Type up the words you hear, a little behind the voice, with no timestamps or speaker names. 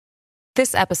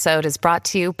This episode is brought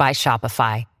to you by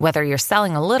Shopify. Whether you're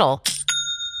selling a little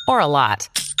or a lot,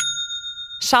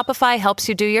 Shopify helps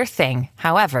you do your thing,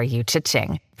 however you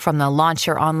cha-ching. From the launch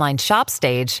your online shop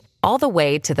stage, all the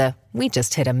way to the we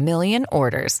just hit 1 million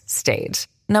orders stage.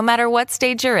 No matter what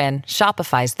stage you're in,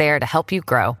 Shopify's there to help you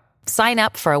grow. Sign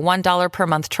up for a $1 per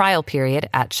month trial period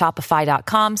at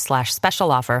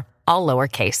shopify.com/special offer, all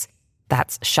lowercase.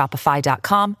 That's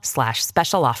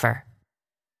shopify.com/special offer.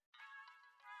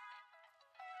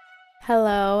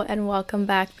 Hello and welcome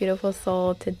back, beautiful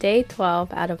soul, to day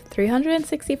 12 out of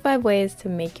 365 ways to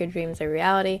make your dreams a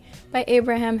reality by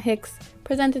Abraham Hicks,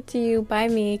 presented to you by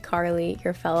me, Carly,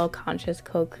 your fellow conscious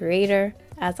co-creator.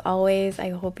 As always, I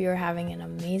hope you're having an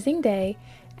amazing day,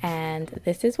 and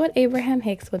this is what Abraham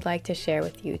Hicks would like to share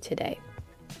with you today.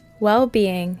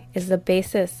 Well-being is the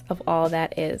basis of all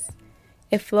that is.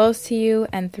 It flows to you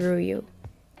and through you.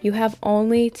 You have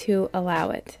only to allow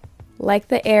it. Like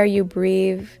the air you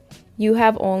breathe, you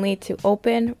have only to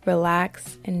open,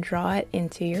 relax, and draw it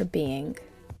into your being.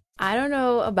 I don't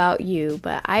know about you,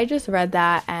 but I just read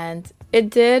that and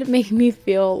it did make me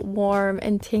feel warm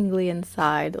and tingly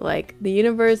inside. Like the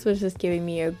universe was just giving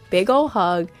me a big ol'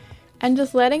 hug and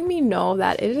just letting me know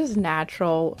that it is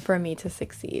natural for me to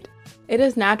succeed. It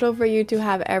is natural for you to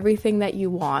have everything that you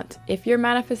want. If your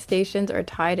manifestations are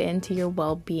tied into your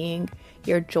well-being,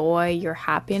 your joy, your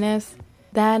happiness,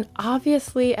 then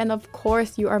obviously and of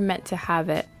course you are meant to have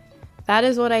it. That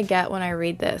is what I get when I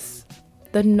read this.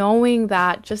 The knowing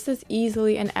that just as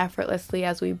easily and effortlessly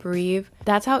as we breathe,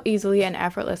 that's how easily and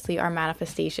effortlessly our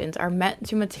manifestations are meant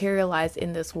to materialize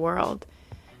in this world.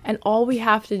 And all we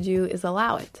have to do is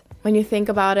allow it. When you think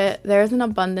about it, there's an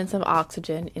abundance of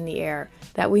oxygen in the air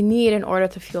that we need in order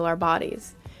to fuel our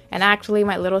bodies. And actually,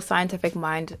 my little scientific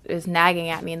mind is nagging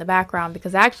at me in the background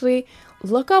because actually,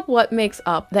 look up what makes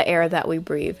up the air that we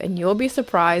breathe and you'll be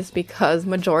surprised because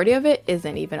majority of it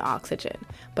isn't even oxygen.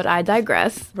 But I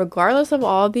digress. Regardless of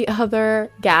all the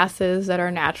other gases that are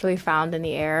naturally found in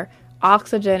the air,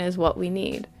 oxygen is what we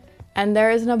need. And there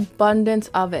is an abundance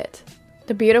of it.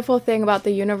 The beautiful thing about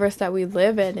the universe that we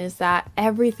live in is that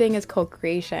everything is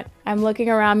co-creation. I'm looking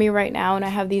around me right now and I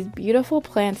have these beautiful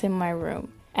plants in my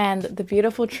room. And the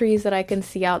beautiful trees that I can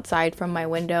see outside from my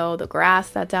window, the grass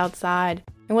that's outside.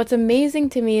 And what's amazing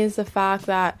to me is the fact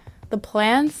that the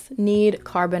plants need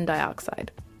carbon dioxide.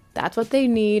 That's what they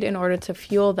need in order to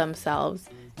fuel themselves.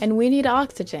 And we need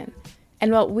oxygen.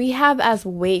 And what we have as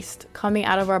waste coming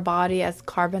out of our body as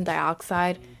carbon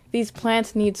dioxide, these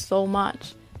plants need so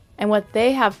much. And what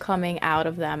they have coming out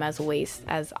of them as waste,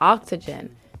 as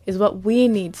oxygen, is what we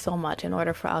need so much in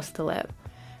order for us to live.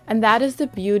 And that is the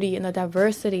beauty and the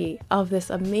diversity of this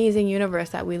amazing universe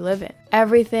that we live in.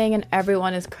 Everything and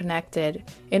everyone is connected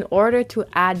in order to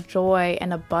add joy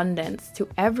and abundance to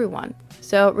everyone.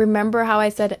 So remember how I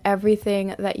said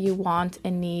everything that you want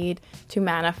and need to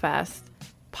manifest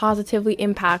positively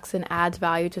impacts and adds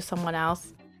value to someone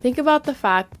else? Think about the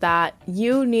fact that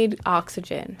you need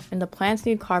oxygen and the plants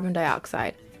need carbon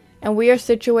dioxide. And we are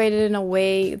situated in a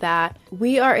way that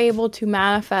we are able to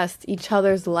manifest each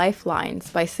other's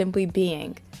lifelines by simply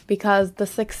being. Because the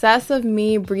success of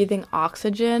me breathing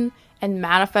oxygen and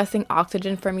manifesting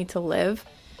oxygen for me to live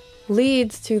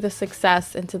leads to the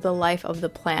success and to the life of the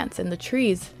plants and the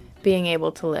trees being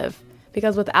able to live.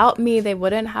 Because without me, they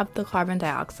wouldn't have the carbon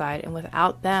dioxide, and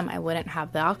without them, I wouldn't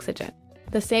have the oxygen.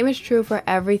 The same is true for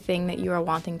everything that you are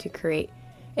wanting to create.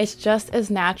 It's just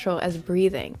as natural as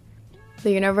breathing.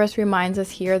 The universe reminds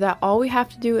us here that all we have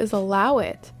to do is allow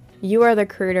it. You are the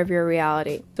creator of your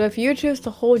reality. So if you choose to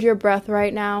hold your breath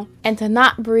right now and to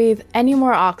not breathe any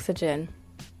more oxygen,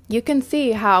 you can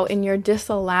see how in your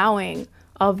disallowing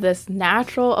of this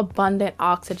natural abundant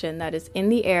oxygen that is in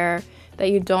the air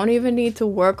that you don't even need to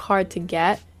work hard to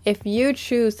get, if you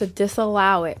choose to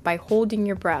disallow it by holding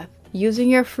your breath, using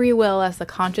your free will as the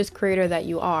conscious creator that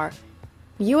you are,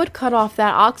 you would cut off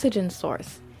that oxygen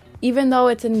source. Even though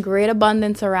it's in great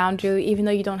abundance around you, even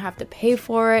though you don't have to pay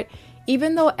for it,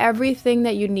 even though everything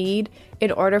that you need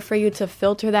in order for you to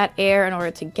filter that air, in order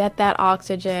to get that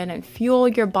oxygen and fuel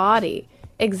your body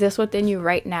exists within you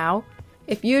right now,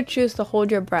 if you choose to hold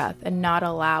your breath and not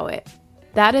allow it,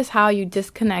 that is how you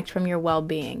disconnect from your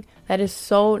well-being. That is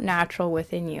so natural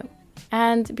within you.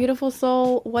 And beautiful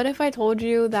soul, what if I told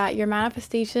you that your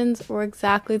manifestations were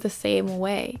exactly the same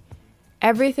way?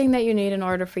 Everything that you need in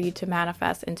order for you to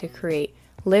manifest and to create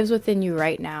lives within you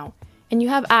right now. And you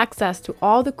have access to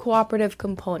all the cooperative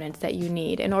components that you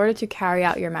need in order to carry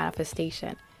out your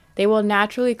manifestation. They will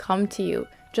naturally come to you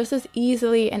just as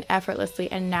easily and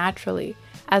effortlessly and naturally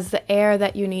as the air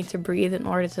that you need to breathe in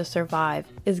order to survive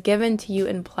is given to you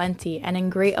in plenty and in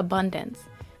great abundance.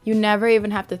 You never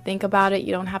even have to think about it.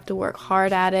 You don't have to work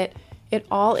hard at it. It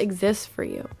all exists for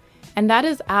you. And that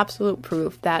is absolute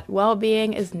proof that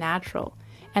well-being is natural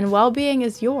and well-being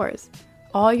is yours.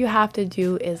 All you have to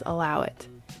do is allow it.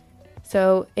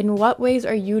 So in what ways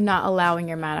are you not allowing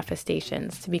your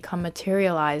manifestations to become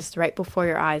materialized right before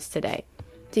your eyes today?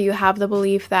 Do you have the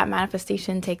belief that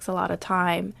manifestation takes a lot of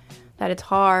time, that it's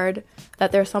hard,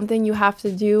 that there's something you have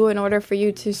to do in order for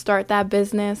you to start that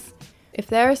business? If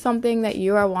there is something that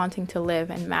you are wanting to live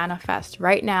and manifest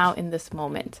right now in this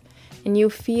moment, and you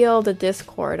feel the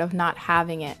discord of not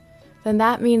having it, then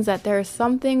that means that there is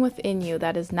something within you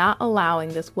that is not allowing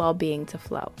this well-being to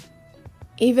flow.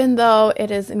 Even though it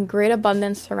is in great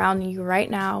abundance surrounding you right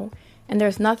now, and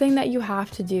there's nothing that you have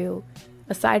to do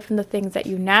aside from the things that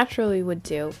you naturally would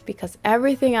do, because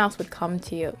everything else would come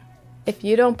to you. If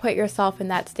you don't put yourself in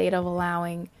that state of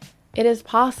allowing, it is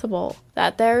possible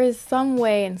that there is some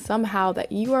way and somehow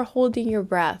that you are holding your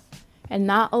breath and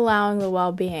not allowing the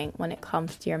well-being when it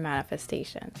comes to your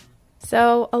manifestation.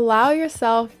 So allow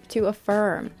yourself to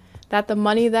affirm that the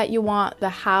money that you want, the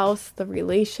house, the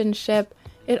relationship,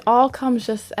 it all comes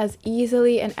just as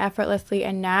easily and effortlessly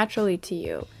and naturally to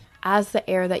you as the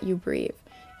air that you breathe,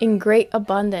 in great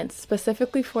abundance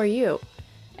specifically for you.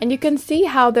 And you can see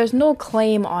how there's no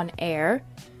claim on air.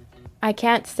 I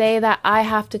can't say that I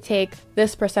have to take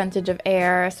this percentage of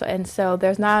air, so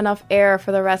there's not enough air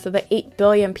for the rest of the 8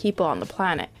 billion people on the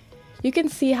planet. You can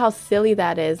see how silly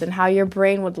that is and how your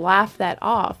brain would laugh that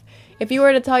off if you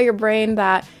were to tell your brain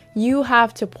that you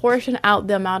have to portion out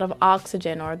the amount of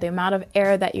oxygen or the amount of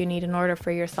air that you need in order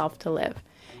for yourself to live.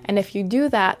 And if you do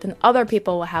that, then other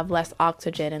people will have less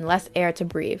oxygen and less air to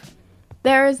breathe.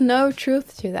 There is no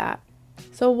truth to that.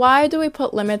 So why do we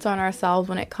put limits on ourselves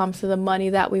when it comes to the money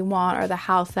that we want or the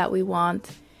house that we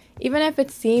want? Even if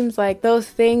it seems like those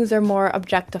things are more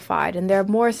objectified and they're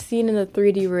more seen in the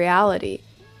 3D reality.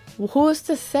 Who's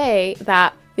to say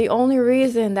that the only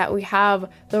reason that we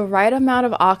have the right amount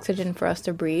of oxygen for us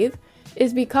to breathe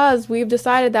is because we've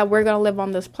decided that we're going to live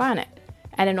on this planet.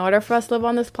 And in order for us to live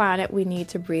on this planet, we need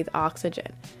to breathe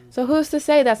oxygen. So who's to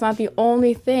say that's not the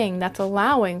only thing that's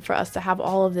allowing for us to have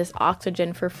all of this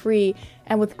oxygen for free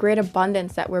and with great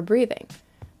abundance that we're breathing?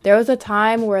 There was a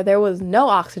time where there was no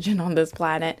oxygen on this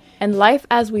planet and life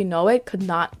as we know it could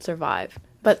not survive.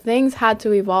 But things had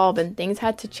to evolve and things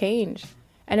had to change.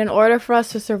 And in order for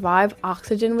us to survive,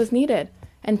 oxygen was needed.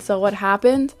 And so what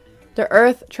happened? The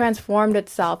Earth transformed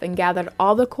itself and gathered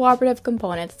all the cooperative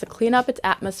components to clean up its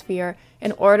atmosphere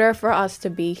in order for us to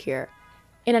be here.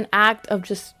 In an act of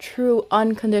just true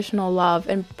unconditional love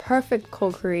and perfect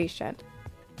co-creation.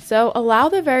 So allow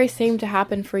the very same to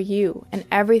happen for you and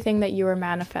everything that you are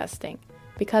manifesting.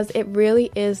 Because it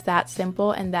really is that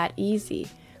simple and that easy.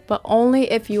 But only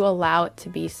if you allow it to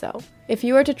be so. If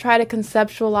you were to try to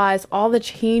conceptualize all the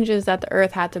changes that the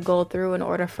Earth had to go through in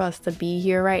order for us to be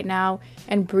here right now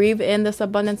and breathe in this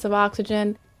abundance of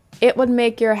oxygen, it would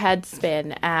make your head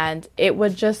spin and it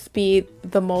would just be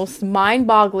the most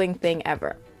mind-boggling thing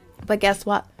ever. But guess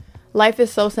what? Life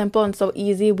is so simple and so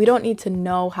easy, we don't need to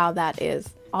know how that is.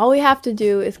 All we have to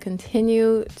do is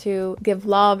continue to give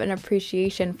love and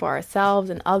appreciation for ourselves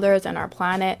and others and our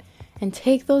planet, and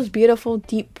take those beautiful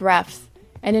deep breaths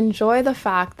and enjoy the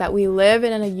fact that we live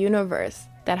in a universe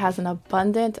that has an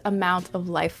abundant amount of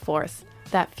life force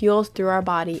that fuels through our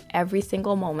body every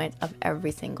single moment of every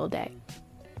single day.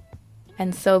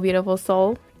 And so, beautiful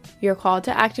soul, your call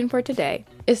to action for today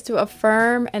is to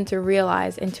affirm and to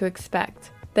realize and to expect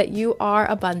that you are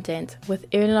abundant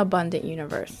within an abundant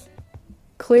universe.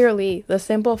 Clearly, the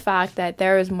simple fact that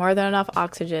there is more than enough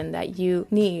oxygen that you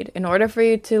need in order for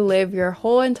you to live your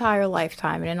whole entire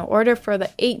lifetime and in order for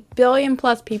the 8 billion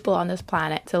plus people on this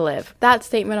planet to live, that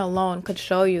statement alone could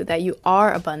show you that you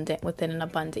are abundant within an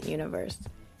abundant universe.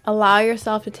 Allow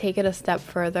yourself to take it a step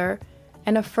further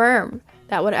and affirm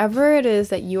that whatever it is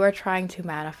that you are trying to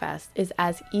manifest is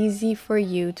as easy for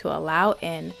you to allow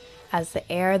in as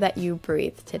the air that you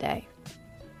breathe today.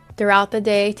 Throughout the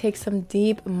day, take some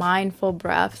deep, mindful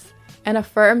breaths and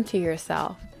affirm to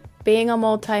yourself, being a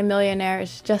multimillionaire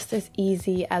is just as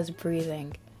easy as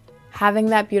breathing. Having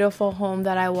that beautiful home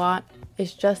that I want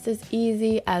is just as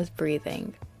easy as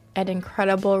breathing. An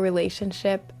incredible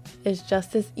relationship is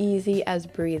just as easy as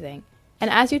breathing. And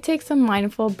as you take some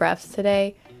mindful breaths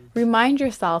today, remind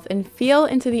yourself and feel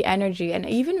into the energy and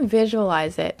even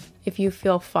visualize it if you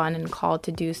feel fun and called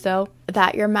to do so,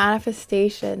 that your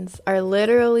manifestations are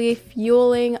literally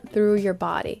fueling through your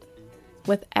body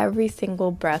with every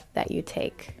single breath that you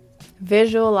take.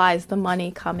 visualize the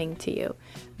money coming to you.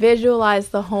 Visualize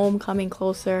the home coming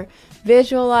closer.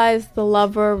 Visualize the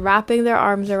lover wrapping their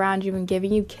arms around you and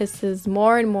giving you kisses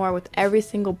more and more with every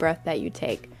single breath that you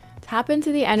take. Tap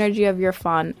into the energy of your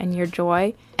fun and your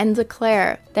joy and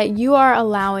declare that you are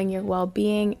allowing your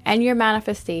well-being and your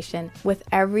manifestation with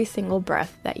every single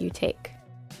breath that you take.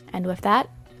 And with that,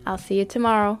 I'll see you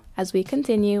tomorrow as we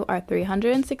continue our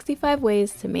 365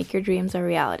 ways to make your dreams a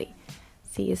reality.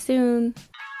 See you soon.